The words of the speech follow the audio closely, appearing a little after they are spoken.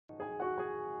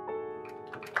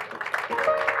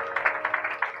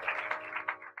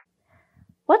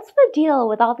What's the deal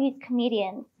with all these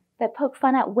comedians that poke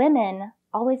fun at women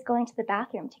always going to the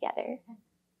bathroom together?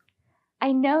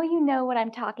 I know you know what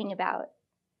I'm talking about.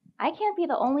 I can't be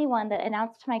the only one that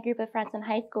announced to my group of friends in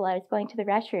high school I was going to the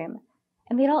restroom,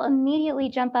 and they'd all immediately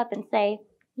jump up and say,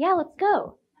 "Yeah, let's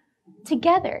go.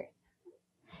 Together."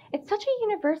 It's such a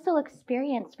universal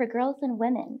experience for girls and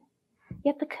women,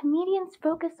 yet the comedians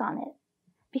focus on it,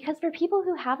 because for people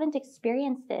who haven't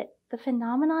experienced it, the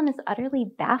phenomenon is utterly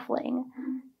baffling.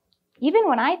 Even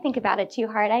when I think about it too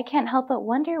hard, I can't help but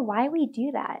wonder why we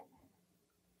do that.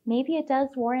 Maybe it does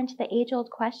warrant the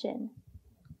age-old question,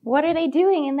 what are they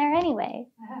doing in there anyway?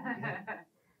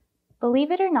 Believe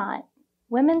it or not,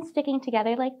 women sticking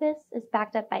together like this is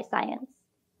backed up by science.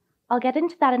 I'll get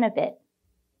into that in a bit,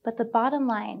 but the bottom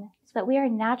line is that we are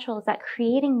naturals at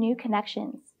creating new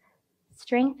connections,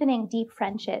 strengthening deep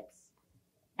friendships,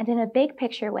 and in a big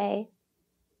picture way,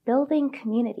 building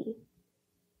community.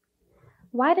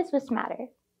 Why does this matter?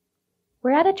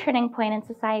 We're at a turning point in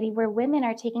society where women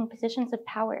are taking positions of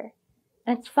power,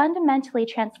 and it's fundamentally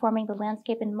transforming the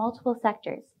landscape in multiple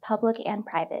sectors, public and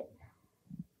private.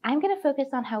 I'm going to focus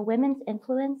on how women's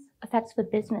influence affects the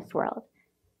business world,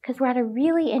 because we're at a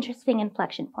really interesting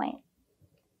inflection point.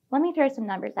 Let me throw some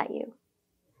numbers at you.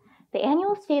 The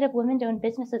annual State of Women-Owned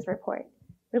Businesses report,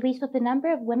 released with the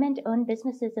number of women-owned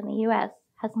businesses in the US,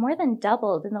 has more than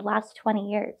doubled in the last 20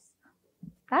 years.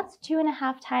 That's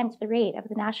 2.5 times the rate of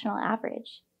the national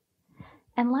average.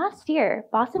 And last year,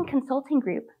 Boston Consulting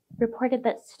Group reported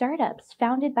that startups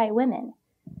founded by women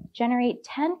generate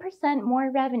 10%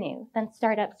 more revenue than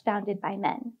startups founded by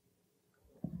men.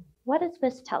 What does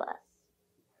this tell us?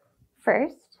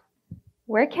 First,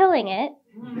 we're killing it.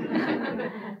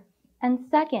 And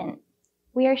second,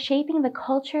 we are shaping the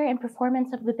culture and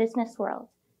performance of the business world,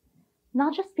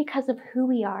 not just because of who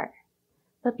we are,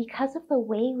 but because of the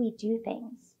way we do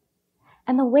things.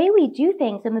 And the way we do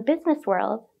things in the business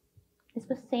world is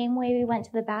the same way we went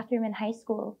to the bathroom in high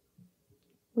school.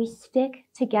 We stick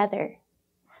together.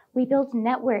 We build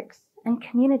networks and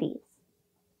communities,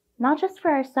 not just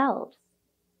for ourselves,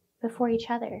 but for each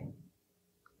other.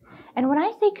 And when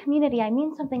I say community, I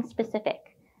mean something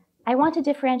specific. I want to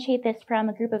differentiate this from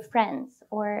a group of friends,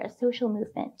 or a social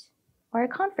movement, or a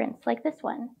conference like this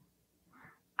one.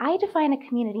 I define a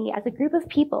community as a group of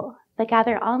people that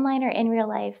gather online or in real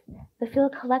life that feel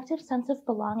a collective sense of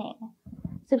belonging,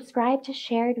 subscribe to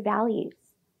shared values,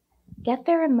 get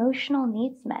their emotional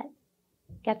needs met,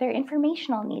 get their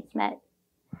informational needs met,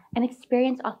 and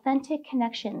experience authentic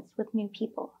connections with new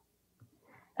people.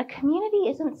 A community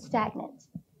isn't stagnant.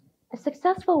 A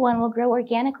successful one will grow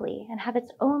organically and have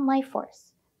its own life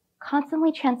force,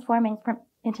 constantly transforming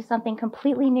into something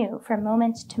completely new from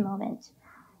moment to moment.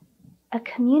 A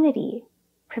community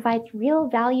provides real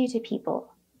value to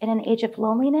people in an age of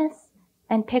loneliness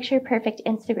and picture-perfect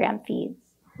Instagram feeds.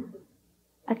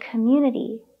 A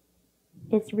community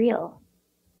is real.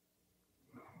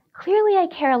 Clearly, I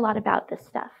care a lot about this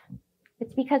stuff.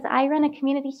 It's because I run a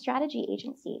community strategy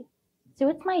agency, so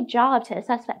it's my job to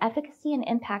assess the efficacy and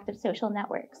impact of social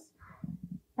networks.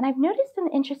 And I've noticed an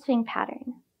interesting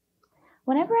pattern.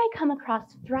 Whenever I come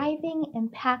across thriving,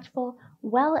 impactful,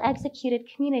 well-executed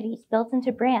communities built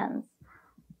into brands,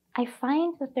 I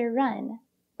find that they're run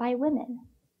by women.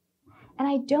 And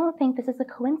I don't think this is a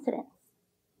coincidence.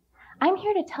 I'm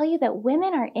here to tell you that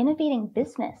women are innovating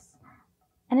business,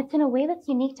 and it's in a way that's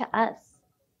unique to us.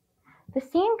 The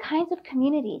same kinds of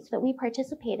communities that we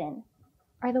participate in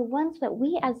are the ones that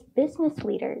we as business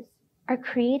leaders are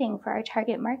creating for our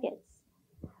target markets.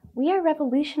 We are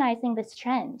revolutionizing this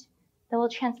trend that will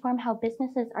transform how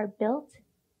businesses are built,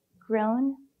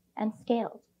 grown, and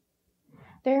scaled.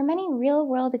 There are many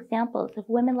real-world examples of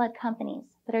women-led companies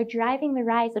that are driving the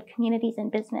rise of communities in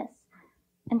business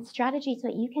and strategies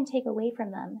that you can take away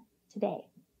from them today.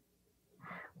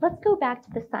 Let's go back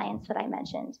to the science that I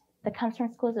mentioned that comes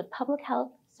from schools of public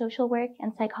health, social work,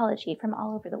 and psychology from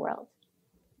all over the world.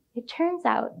 It turns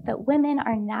out that women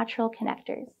are natural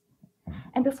connectors.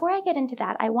 And before I get into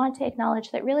that, I want to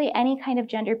acknowledge that really any kind of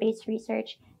gender-based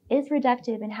research is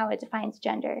reductive in how it defines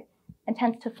gender and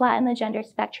tends to flatten the gender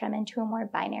spectrum into a more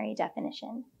binary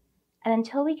definition. And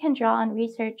until we can draw on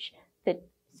research that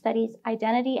studies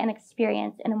identity and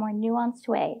experience in a more nuanced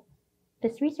way,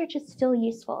 this research is still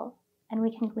useful, and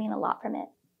we can glean a lot from it.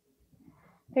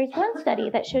 There's one study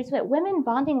that shows that women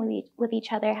bonding with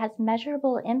each other has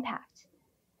measurable impact.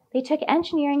 They took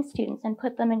engineering students and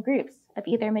put them in groups of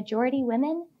either majority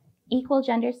women, equal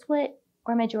gender split,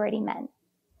 or majority men.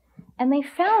 And they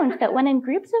found that when in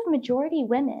groups of majority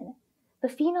women, the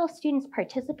female students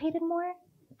participated more,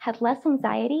 had less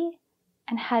anxiety,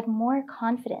 and had more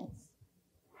confidence.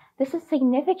 This is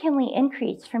significantly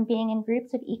increased from being in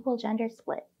groups of equal gender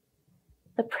split.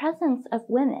 The presence of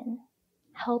women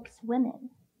helps women.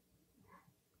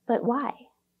 But why?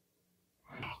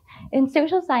 In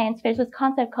social science, there's this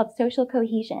concept called social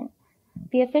cohesion.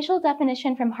 The official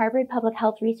definition from Harvard Public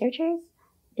Health researchers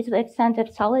is the extent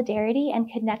of solidarity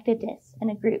and connectedness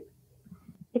in a group.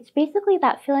 It's basically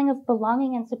that feeling of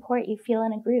belonging and support you feel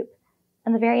in a group,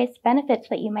 and the various benefits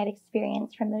that you might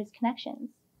experience from those connections.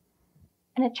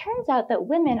 And it turns out that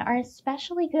women are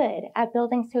especially good at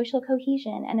building social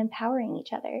cohesion and empowering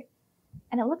each other.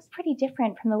 And it looks pretty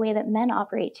different from the way that men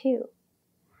operate too.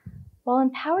 While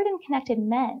empowered and connected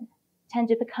men tend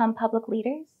to become public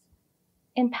leaders,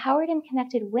 empowered and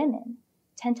connected women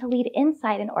tend to lead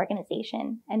inside an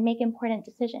organization and make important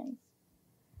decisions.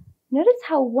 Notice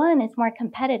how one is more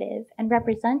competitive and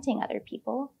representing other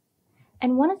people,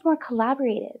 and one is more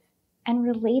collaborative and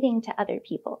relating to other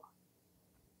people.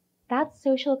 That's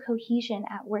social cohesion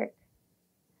at work.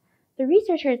 The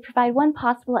researchers provide one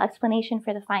possible explanation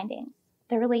for the findings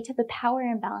that relate to the power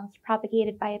imbalance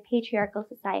propagated by a patriarchal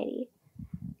society.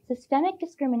 Systemic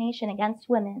discrimination against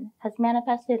women has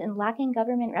manifested in lacking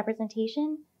government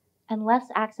representation and less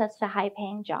access to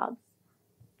high-paying jobs.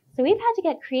 So we've had to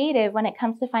get creative when it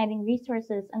comes to finding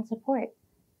resources and support.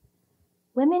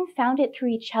 Women found it through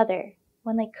each other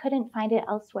when they couldn't find it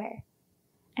elsewhere.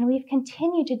 And we've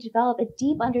continued to develop a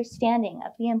deep understanding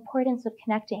of the importance of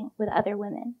connecting with other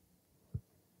women.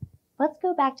 Let's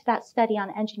go back to that study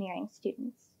on engineering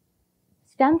students.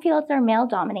 STEM fields are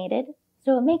male-dominated,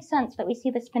 so it makes sense that we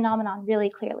see this phenomenon really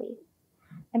clearly.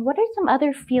 And what are some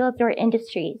other fields or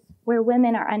industries where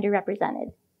women are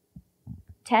underrepresented?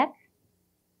 Tech?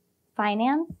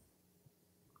 Finance?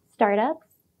 Startups?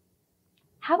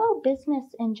 How about business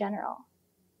in general?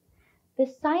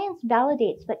 The science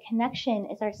validates that connection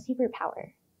is our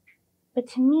superpower. But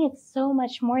to me, it's so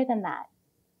much more than that.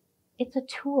 It's a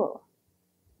tool.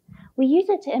 We use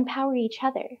it to empower each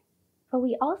other, but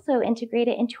we also integrate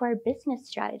it into our business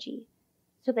strategy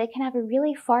so they can have a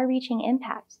really far-reaching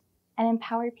impact and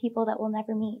empower people that we'll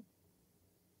never meet.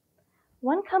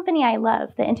 One company I love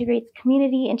that integrates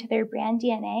community into their brand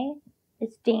DNA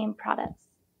is Dahan Products.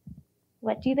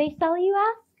 What do they sell, you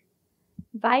ask?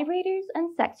 Vibrators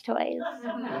and sex toys.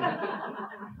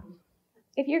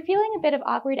 If you're feeling a bit of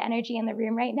awkward energy in the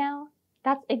room right now,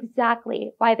 that's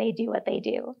exactly why they do what they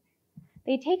do.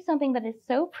 They take something that is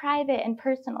so private and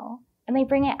personal, and they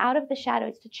bring it out of the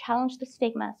shadows to challenge the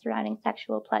stigma surrounding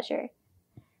sexual pleasure.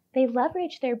 They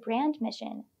leverage their brand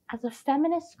mission as a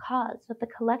feminist cause that the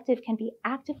collective can be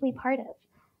actively part of,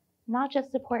 not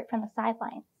just support from the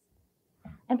sidelines.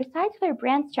 And besides their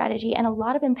brand strategy and a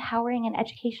lot of empowering and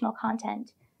educational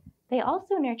content, they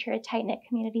also nurture a tight-knit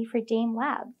community for Dahan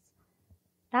Labs.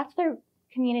 That's their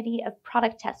community of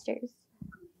product testers,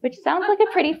 which sounds like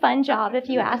a pretty fun job if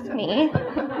you ask me.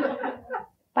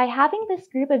 By having this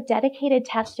group of dedicated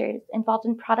testers involved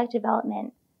in product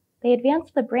development, they advance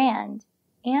the brand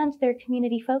and their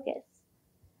community focus.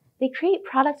 They create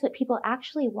products that people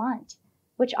actually want,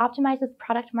 which optimizes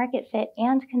product market fit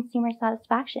and consumer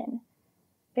satisfaction.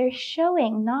 They're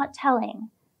showing, not telling,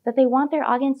 that they want their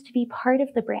audience to be part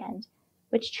of the brand,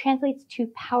 which translates to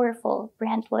powerful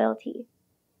brand loyalty.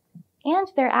 And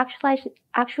they're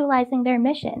actualizing their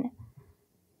mission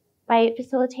by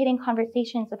facilitating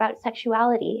conversations about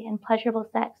sexuality and pleasurable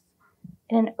sex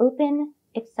in an open,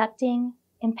 accepting,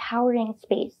 empowering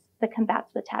space that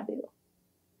combats the taboo.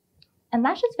 And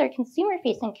that's just their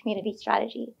consumer-facing community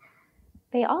strategy.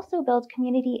 They also build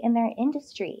community in their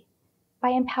industry by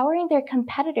empowering their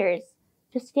competitors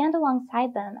to stand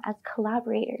alongside them as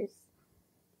collaborators.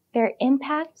 Their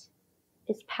impact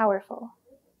is powerful.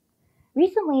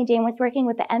 Recently, Dahan was working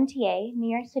with the MTA, New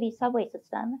York City subway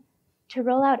system, to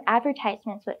roll out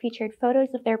advertisements that featured photos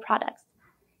of their products,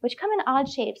 which come in odd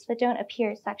shapes that don't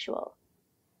appear sexual.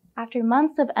 After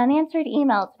months of unanswered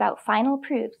emails about final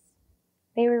proofs,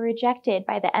 they were rejected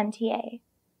by the MTA,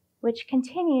 which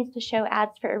continues to show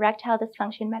ads for erectile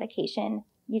dysfunction medication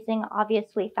using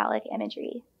obviously phallic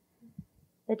imagery.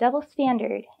 The double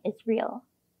standard is real.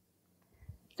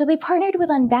 So they partnered with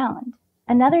Unbound,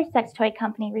 another sex toy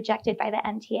company rejected by the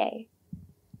MTA.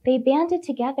 They banded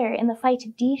together in the fight to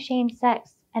de-shame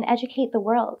sex and educate the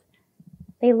world.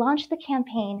 They launched the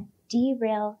campaign,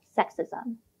 Derail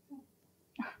Sexism.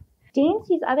 Dahan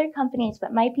sees other companies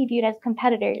that might be viewed as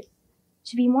competitors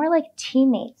to be more like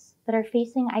teammates that are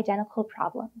facing identical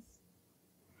problems.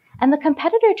 And the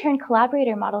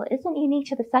competitor-turned-collaborator model isn't unique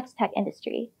to the sex tech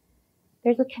industry.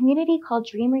 There's a community called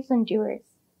Dreamers and Doers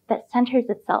that centers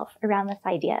itself around this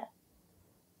idea.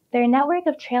 They're a network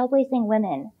of trailblazing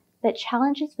women that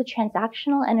challenges the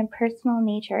transactional and impersonal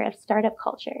nature of startup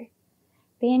culture.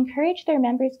 They encourage their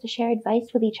members to share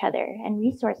advice with each other and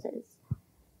resources.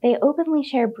 They openly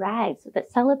share brags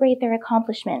that celebrate their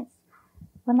accomplishments,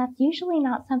 when that's usually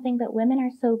not something that women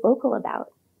are so vocal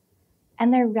about.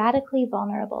 And they're radically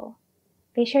vulnerable.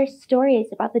 They share stories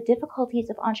about the difficulties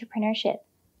of entrepreneurship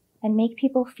and make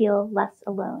people feel less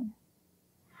alone.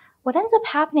 What ends up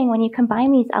happening when you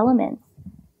combine these elements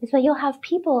is that you'll have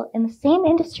people in the same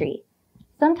industry,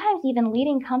 sometimes even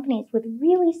leading companies with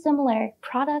really similar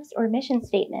products or mission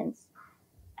statements.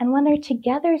 And when they're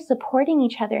together supporting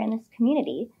each other in this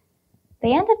community,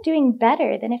 they end up doing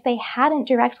better than if they hadn't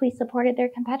directly supported their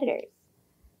competitors.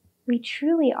 We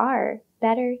truly are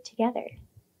better together.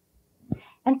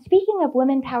 And speaking of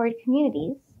women-powered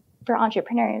communities for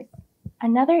entrepreneurs,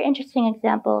 another interesting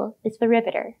example is The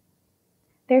Riveter.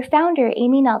 Their founder,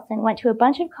 Amy Nelson, went to a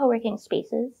bunch of co-working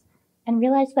spaces and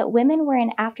realized that women were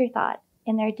an afterthought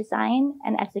in their design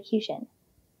and execution.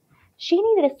 She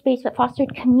needed a space that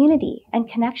fostered community and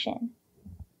connection.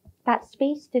 That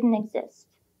space didn't exist,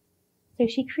 so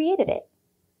she created it.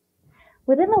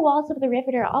 Within the walls of The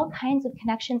Riveter, all kinds of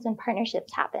connections and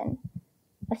partnerships happen.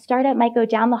 A startup might go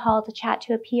down the hall to chat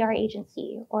to a PR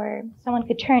agency, or someone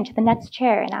could turn to the next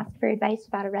chair and ask for advice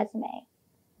about a resume.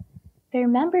 Their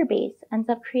member base ends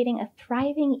up creating a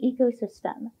thriving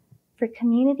ecosystem for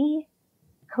community,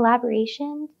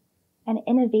 collaboration, and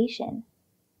innovation.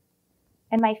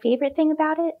 And my favorite thing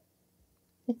about it,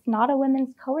 it's not a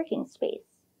women's co-working space.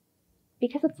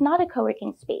 Because it's not a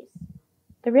co-working space.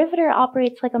 The Riveter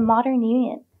operates like a modern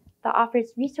union that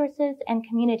offers resources and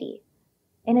community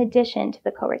in addition to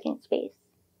the co-working space.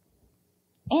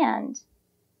 And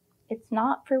it's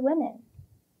not for women.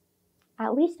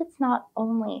 At least it's not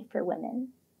only for women.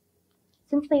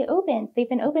 Since they opened, they've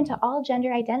been open to all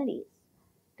gender identities.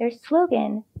 Their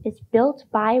slogan is built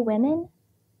by women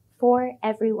for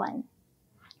everyone,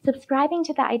 subscribing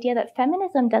to the idea that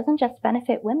feminism doesn't just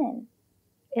benefit women,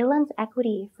 it lends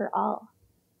equity for all.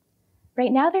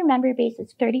 Right now, their member base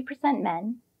is 30%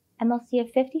 men, and they'll see a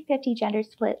 50-50 gender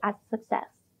split as a success.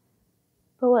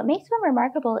 But what makes them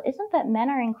remarkable isn't that men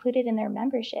are included in their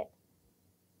membership,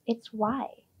 it's why.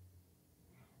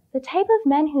 The type of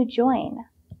men who join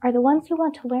are the ones who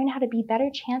want to learn how to be better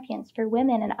champions for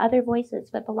women and other voices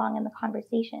that belong in the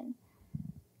conversation.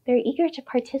 They're eager to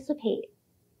participate,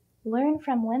 learn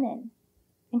from women,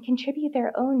 and contribute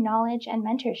their own knowledge and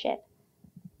mentorship.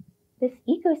 This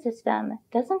ecosystem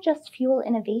doesn't just fuel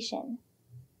innovation,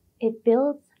 it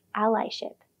builds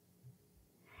allyship.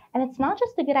 And it's not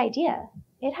just a good idea,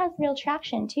 it has real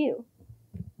traction too.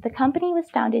 The company was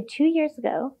founded 2 years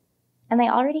ago, and they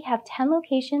already have 10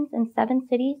 locations in 7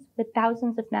 cities with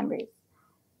thousands of members.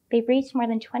 They've raised more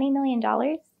than $20 million,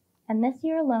 and this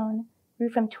year alone grew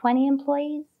from 20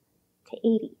 employees to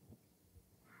 80.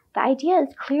 The idea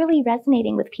is clearly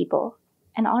resonating with people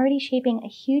and already shaping a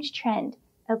huge trend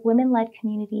of women-led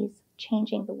communities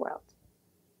changing the world.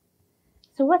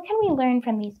 So what can we learn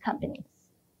from these companies?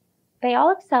 They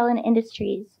all excel in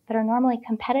industries that are normally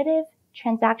competitive,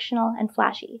 transactional, and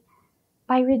flashy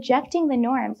by rejecting the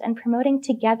norms and promoting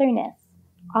togetherness,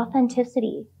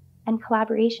 authenticity, and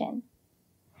collaboration.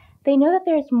 They know that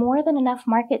there is more than enough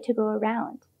market to go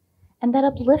around, and that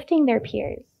uplifting their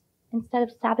peers instead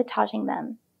of sabotaging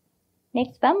them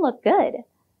makes them look good.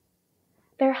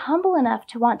 They're humble enough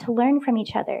to want to learn from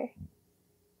each other,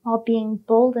 while being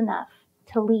bold enough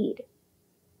to lead.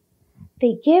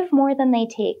 They give more than they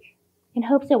take in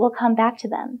hopes it will come back to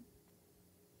them.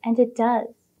 And it does.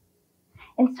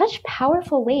 In such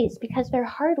powerful ways, because their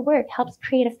hard work helps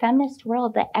create a feminist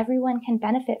world that everyone can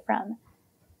benefit from.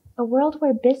 A world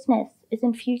where business is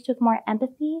infused with more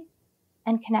empathy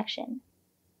and connection.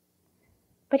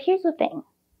 But here's the thing.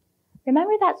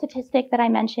 Remember that statistic that I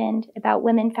mentioned about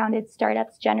women-founded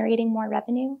startups generating more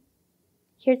revenue?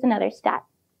 Here's another stat.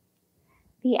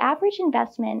 The average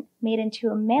investment made into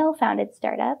a male-founded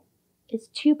startup is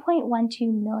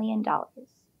 $2.12 million.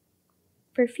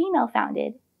 For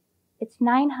female-founded, it's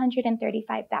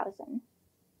 $935,000,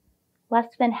 less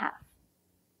than half.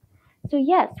 So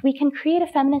yes, we can create a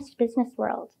feminist business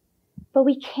world, but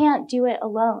we can't do it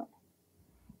alone.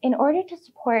 In order to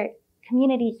support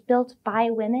communities built by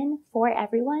women for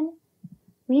everyone,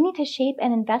 we need to shape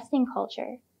an investing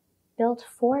culture built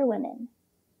for women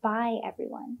by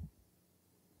everyone.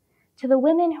 To the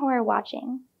women who are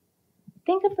watching,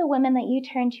 think of the women that you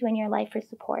turn to in your life for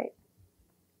support.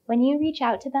 When you reach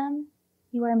out to them,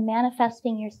 you are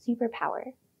manifesting your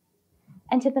superpower.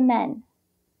 And to the men,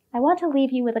 I want to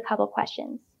leave you with a couple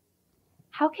questions.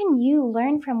 How can you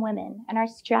learn from women and our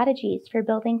strategies for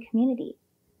building community?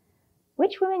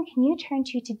 Which women can you turn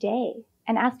to today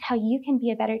and ask how you can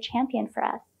be a better champion for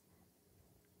us?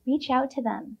 Reach out to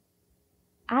them.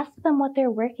 Ask them what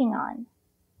they're working on.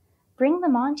 Bring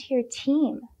them onto your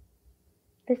team.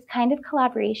 This kind of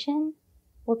collaboration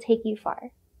will take you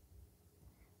far.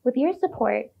 With your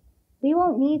support, we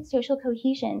won't need social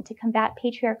cohesion to combat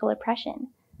patriarchal oppression,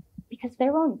 because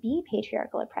there won't be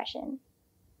patriarchal oppression.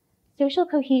 Social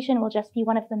cohesion will just be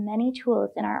one of the many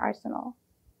tools in our arsenal.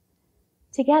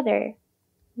 Together,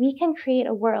 we can create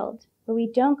a world where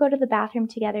we don't go to the bathroom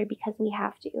together because we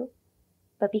have to,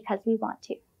 but because we want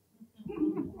to.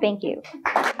 Thank you.